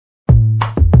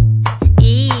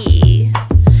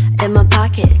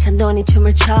pocket 잔돈이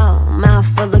춤을 춰 Mouth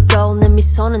full of gold 내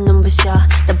미소는 눈부셔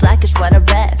The black is what I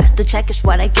rap The check is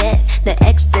what I get 내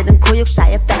X들은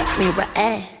구육사의 back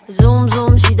mirror에 Zoom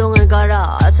zoom 시동을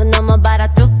걸어 어서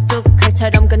넘어봐라 뚝뚝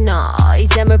칼처럼 끊어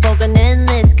이제 뭘 보건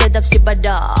endless 끝없이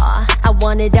벌어 I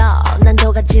want it all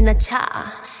난도가 지나쳐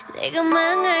내가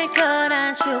망할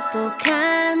거라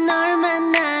축복한 널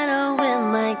만나러 with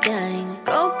my gang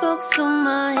꼭꼭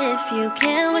숨어 if you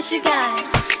can what you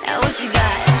got what you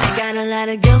got I got a lot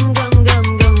of gum gum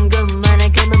gum gum gum 많아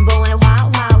금은 보에 와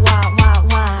와 와 와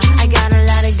와 I got a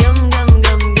lot of gum gum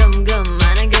gum gum gum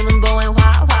많아 금은 보에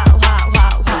와 와 와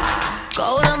와 와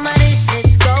Gold on my wrist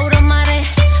it's gold on my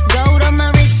wrist gold on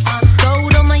my wrist it's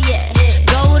gold on my yeah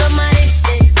gold on my wrist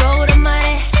it's gold on my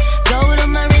wrist gold on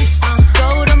my wrist it's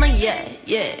gold on my yeah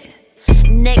yeah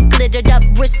Neck glittered up,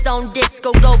 wrist on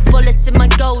disco Gold bullets in my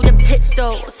golden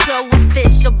pistol So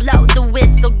official, blow the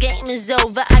whistle Game is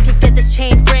over, I could get this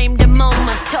chain framed the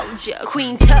moment Told ya,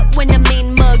 queen tut when I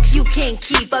mean mug You can't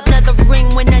keep up, another ring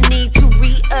when I need to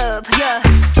re-up Yeah,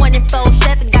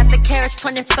 24/7, got the carats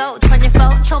 24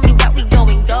 Told me that we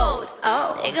going gold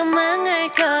Oh, 내가 망할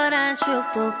거라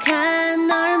축복한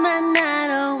널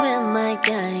만나러 with my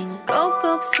gang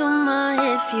꼭꼭 숨어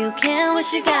if you can what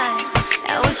you got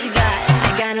what you got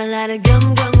I got a lot of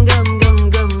gum gum gum gum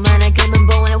gum 많아 금은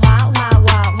보에 와 와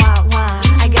와 와 와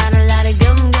I got a lot of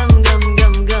gum gum gum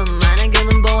gum gum 많아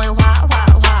금은 보에 와 와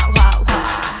와 와 와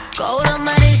Gold on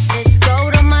my wrist it's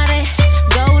gold on my wrist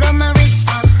gold on my wrist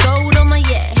it's gold on my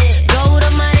yeah gold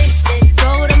on my wrist it's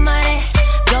gold on my wrist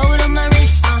gold on my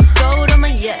wrist it's gold on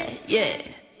my yeah yeah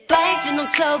빨주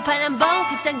녹초 파란 봉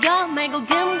그딴 거 말고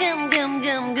금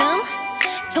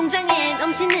통장에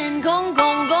넘치는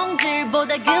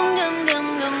공들보다 금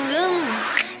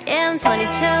Yeah I'm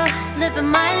 22 living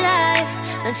my life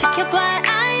넌 지켜봐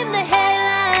I am the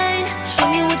headline Show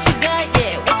me what you got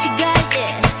yeah what you got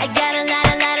yeah I got a lot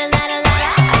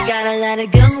I got a lot of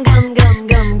gum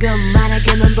많아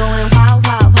금은 보에 와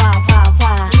와 와 와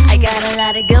와 I got a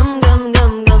lot of gum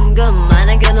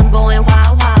많아 금은 보에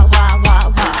와 와 와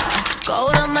와 와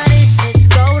Gold on my wrist it's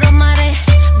gold on my wrist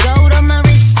gold on my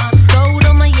wrist it's gold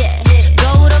on my yeah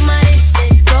gold on my wrist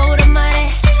it's gold on my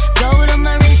wrist gold on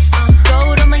my wrist it's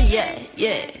gold on my yeah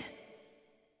yeah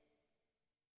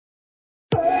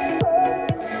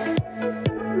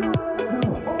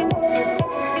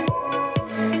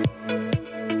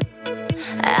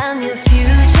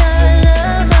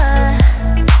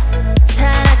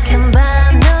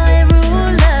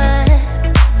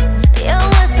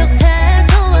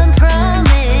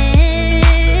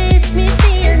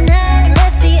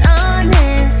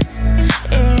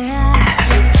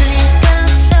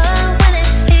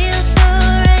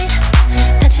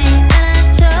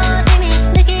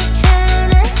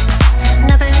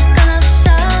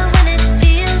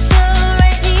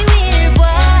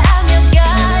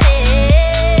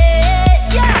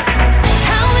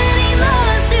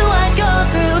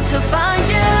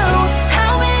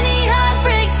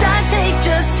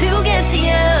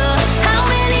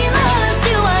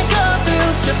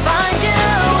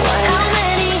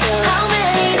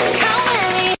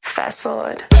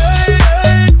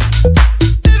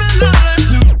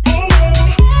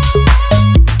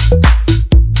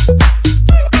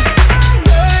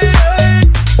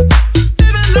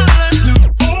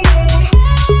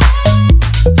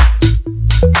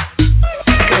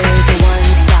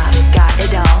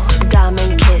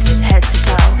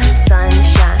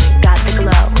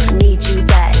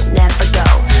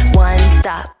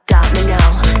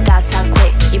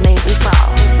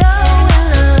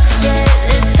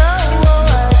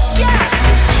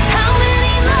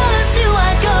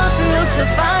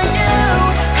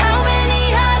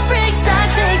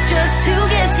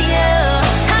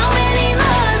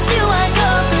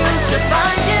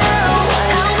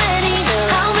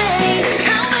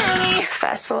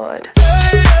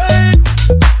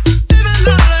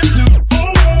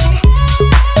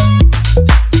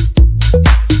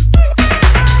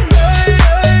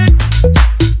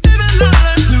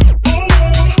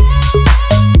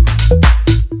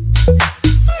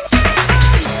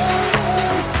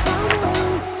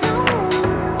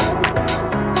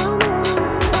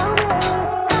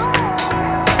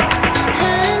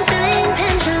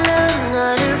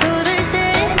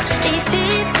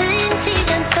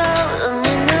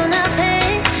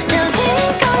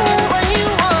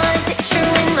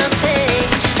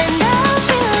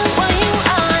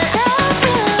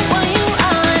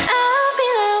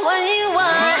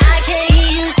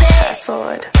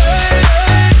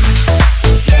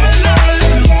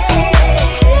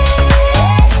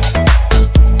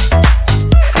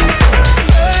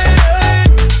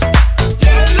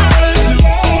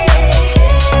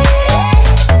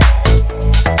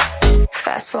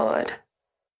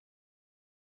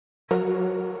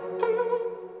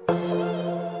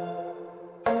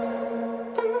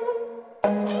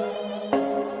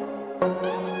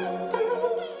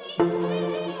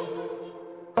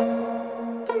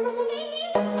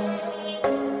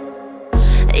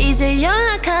절대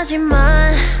연락하지 마.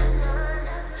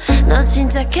 너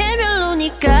진짜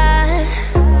개별로니까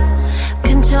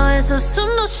근처에서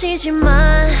숨도 쉬지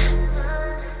마.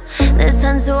 내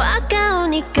산소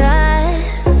아까우니까.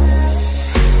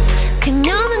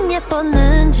 그녀는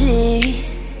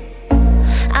예뻤는지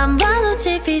안 봐도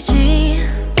집이지.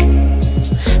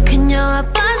 그녀와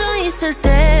빠져 있을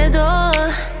때도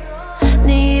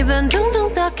네 입은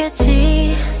둥둥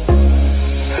떴겠지.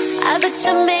 I bet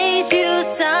I made you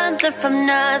something from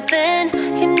nothing.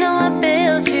 You know I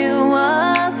built you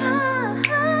up.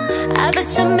 I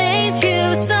bet I made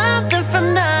you something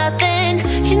from nothing.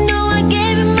 You know I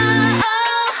gave you my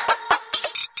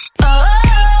all. Oh,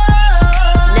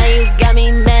 now you got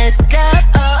me messed up.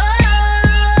 Oh,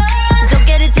 don't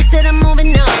get it twisted, I'm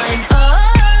moving on. Oh,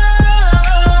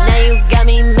 now you got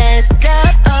me messed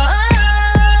up. Oh,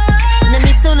 내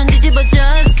미소는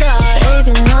뒤집어졌어.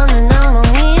 Baby 너는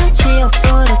엉망이야.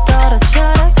 지옥불에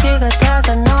떨어져라. 길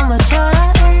가다가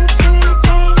넘어져라.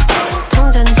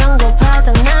 통전 정보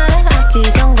바닥나라.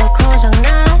 아끼던 거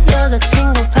고장나라.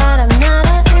 여자친구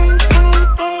바람나라.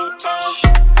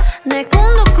 내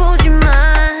꿈도 꾸지 마.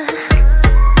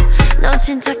 너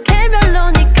진짜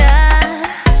개별로니까.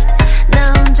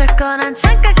 나 혼자 거란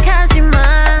착각하지 마.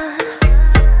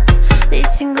 네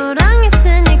친구랑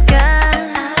있으니까.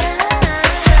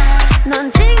 넌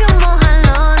지금 뭐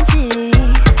할런지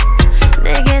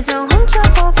내 계정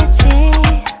훔쳐보겠지.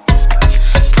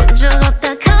 본 적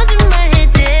없다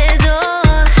거짓말해대도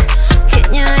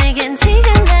그녀에겐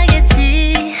티가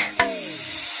나겠지.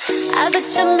 I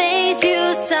bet I made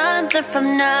you something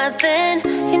from nothing.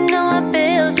 You know I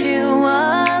built you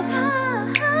up.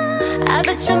 I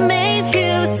bet I made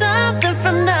you something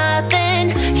from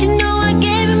nothing. You know I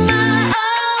gave you my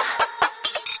all.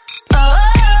 Oh,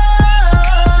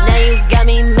 now you got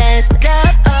me messed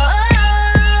up. Oh,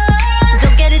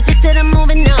 don't get it twisted, I'm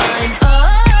moving on. Oh,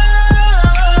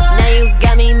 now you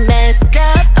got me messed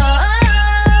up.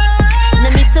 Oh, 내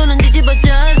미소는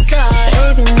뒤집어졌어.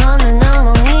 Baby 너는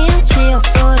엉망이야.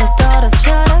 지옥불에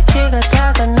떨어져라. 길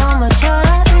가다가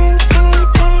넘어져라.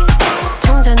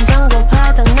 통전 정보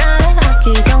바닥나라.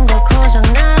 아끼던 거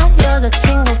고장나라.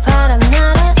 여자친구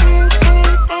바람나라.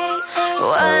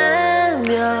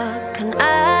 완벽한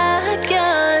악연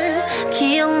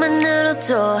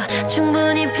기억만으로도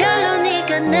충분히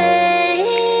별로니까. 내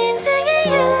인생의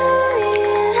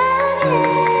유일한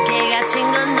개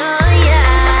같은 건 너야.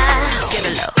 Give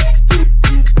it low.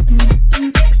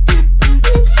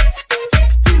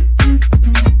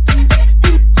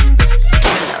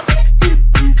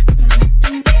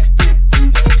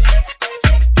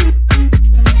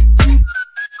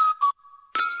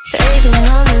 Baby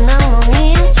너는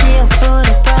엉망이야. 지옥불에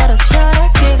떨어져라.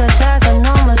 길 가다가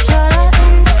넘어져라.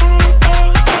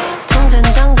 통전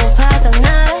정보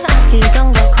바닥나라.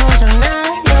 아끼던 거 고장나라.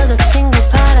 여자친구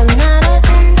바람나라.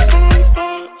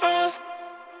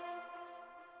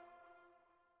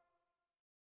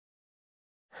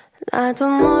 나도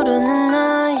모르는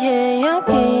나의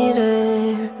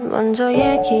여기를 먼저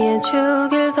얘기해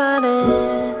주길 바래.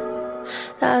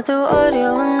 나도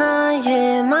어려운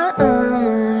나의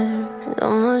마음을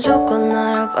너무 조건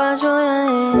알아봐줘야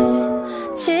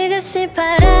해. 지그시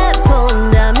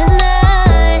바라본다면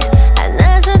날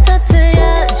안아서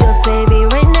터뜨려줘 baby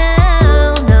right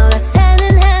now. 너가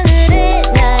사는 하늘에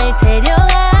날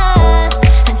데려가.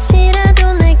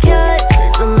 한시라도 내 곁을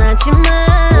떠나지 마.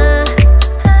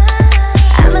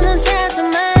 아마 넌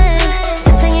찾아만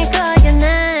사탕일 거야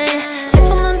날.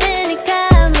 자꾸만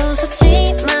뵈니까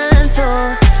무섭지만 더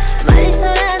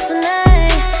멀리서라도 날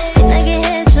빛나게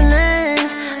해줘. 난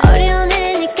어려운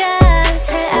애니까 잘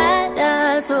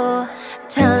알아도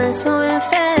Time is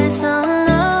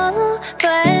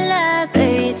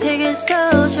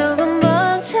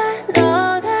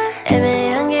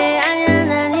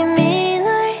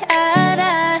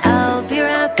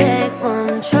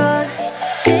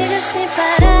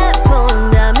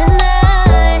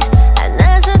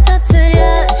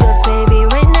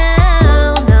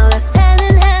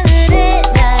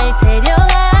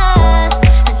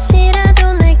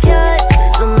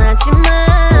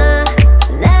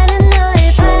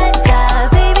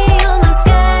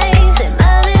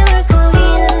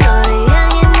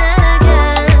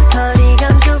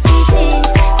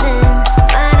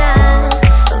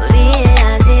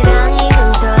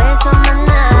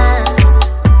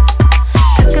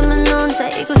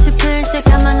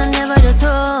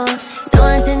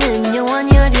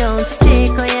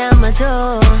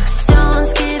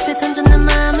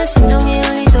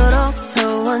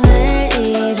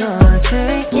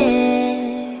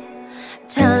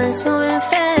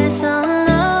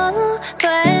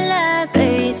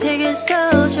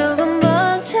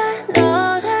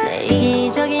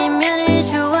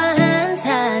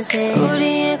같아.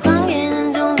 우리의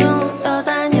관계는 동동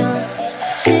떠다녀.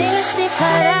 지그시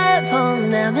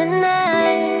바라본다면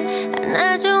날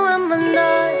안아줘 한 번 더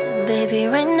Baby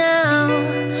right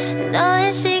now.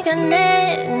 너의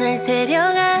시간에 날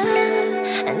데려가.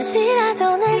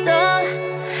 한시라도 날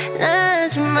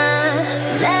떠나지마.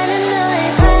 나는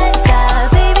너의 바다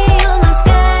Baby on the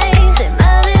sky. 내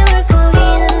맘에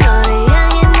물고기는 너를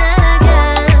향해 날아가.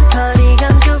 거리감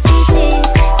좁히지는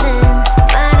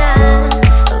마라.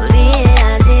 우리의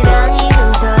아지랑이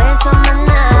근처에서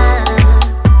만나.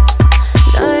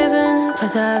 넓은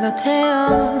바다가 되어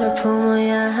널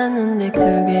품어야 하는데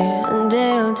그게 안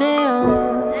돼요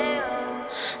돼요.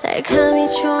 날감이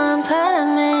좋아한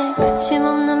바람에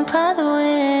거침없는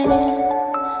파도에